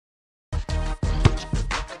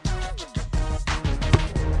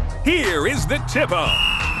Here is the tip-off.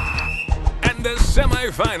 And the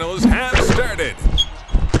semifinals have started.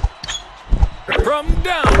 From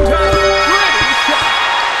downtown, ready shot.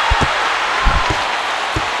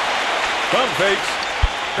 Pump fakes.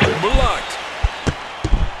 Blocked.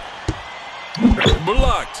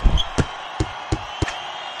 Blocked.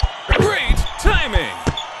 Great timing.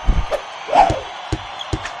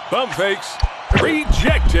 Pump fakes.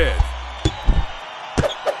 Rejected.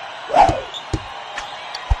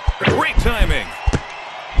 Great timing.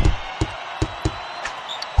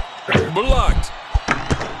 Blocked.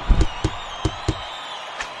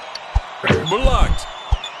 Blocked.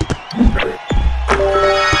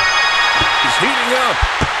 He's heating up.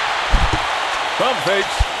 Pump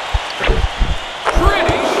fakes.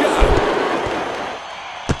 Pretty shot.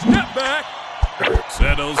 Step back.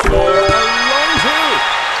 Settles for a long two.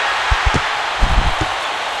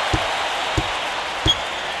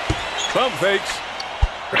 Pump fakes.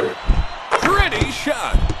 Pretty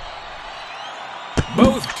shot.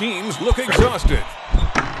 Both teams look exhausted.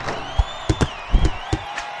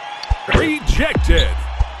 Rejected.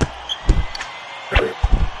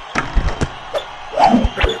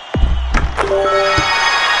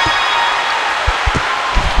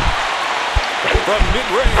 From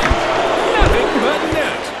mid-range, nothing but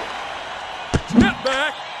net. Step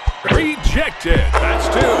back. Rejected. That's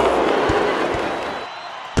two.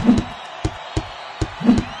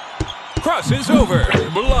 Crosses over.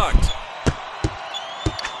 Blocked.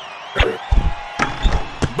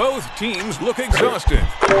 Both teams look exhausted.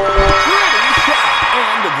 Pretty shot.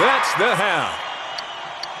 And that's the half.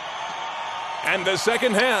 And the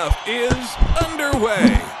second half is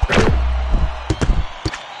underway.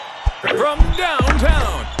 From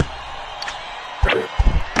downtown.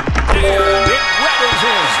 And it rattles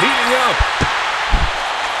in. Heating up.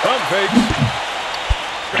 Pump fakes.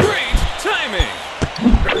 Great timing.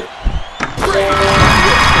 Great.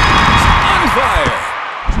 On fire.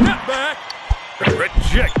 Step back.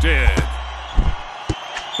 Rejected.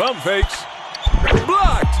 Pump fakes.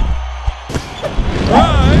 Blocked.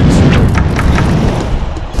 Drives.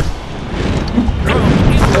 From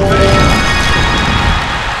in the paint.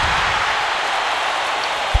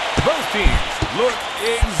 Both teams look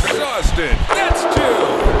exhausted. That's two.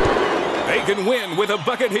 They can win with a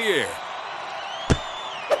bucket here.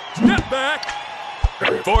 Step back.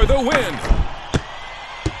 For the win.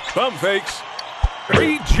 Pump fakes.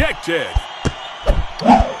 Rejected.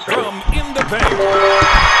 From in the paint.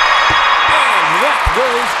 And that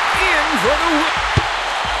goes in for the win.